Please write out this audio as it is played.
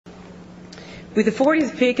With the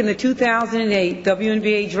 40th pick in the 2008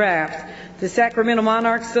 WNBA Draft, the Sacramento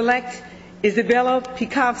Monarchs select Izabela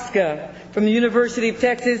Piekarska from the University of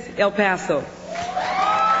Texas, El Paso.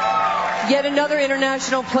 Yet another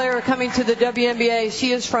international player coming to the WNBA.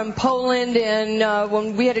 She is from Poland, and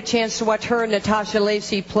when we had a chance to watch her and Natasha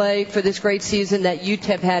Lacey play for this great season that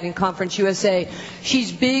UTEP had in Conference USA,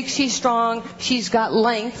 she's big, she's strong, she's got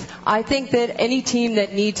length. I think that any team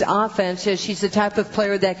that needs offense, she's the type of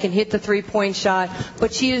player that can hit the three-point shot,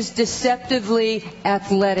 but she is deceptively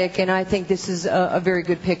athletic, and I think this is a very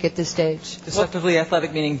good pick at this stage. Deceptively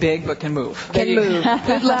athletic meaning big, but can move. Can move.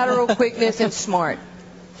 Good lateral quickness and smart.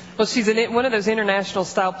 Well, she's one of those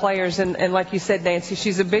international-style players, and like you said, Nancy,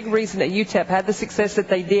 she's a big reason that UTEP had the success that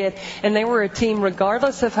they did, and they were a team,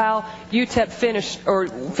 regardless of how UTEP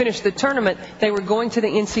finished the tournament, they were going to the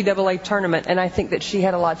NCAA tournament, and I think that she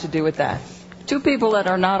had a lot to do with that. Two people that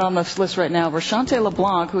are not on this list right now were Shante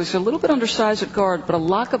LeBlanc, who is a little bit undersized at guard, but a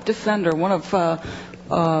lock-up defender, one of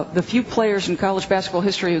the few players in college basketball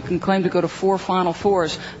history who can claim to go to 4 Final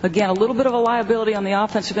Fours. Again, a little bit of a liability on the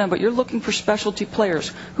offensive end, but you're looking for specialty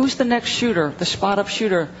players. Who's the next shooter, the spot-up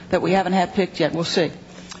shooter that we haven't had picked yet? We'll see.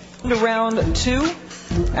 To round 2,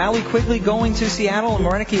 Allie Quigley going to Seattle, and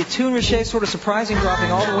Mareniki Atunrashe sort of surprising,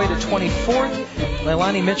 dropping all the way to 24th.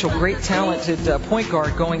 Leilani Mitchell, great talented point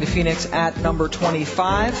guard, going to Phoenix at number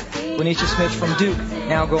 25. Lanisha Smith from Duke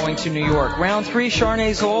now going to New York. Round 3,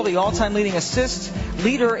 Sharnae Zoll, the all-time leading assist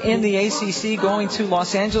leader in the ACC, going to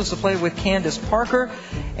Los Angeles to play with Candace Parker.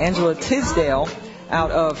 Angela Tisdale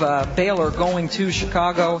out of Baylor going to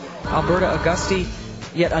Chicago. Alberta Augusti,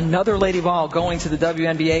 yet another Lady Ball, going to the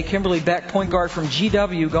WNBA. Kimberly Beck, point guard from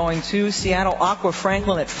GW, going to Seattle. Aqua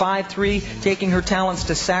Franklin at 5'3", taking her talents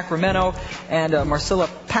to Sacramento. And Marcilla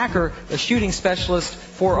Packer, the shooting specialist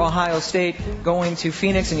for Ohio State, going to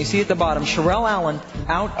Phoenix. And you see at the bottom, Sherelle Allen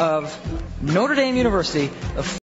out of Notre Dame University.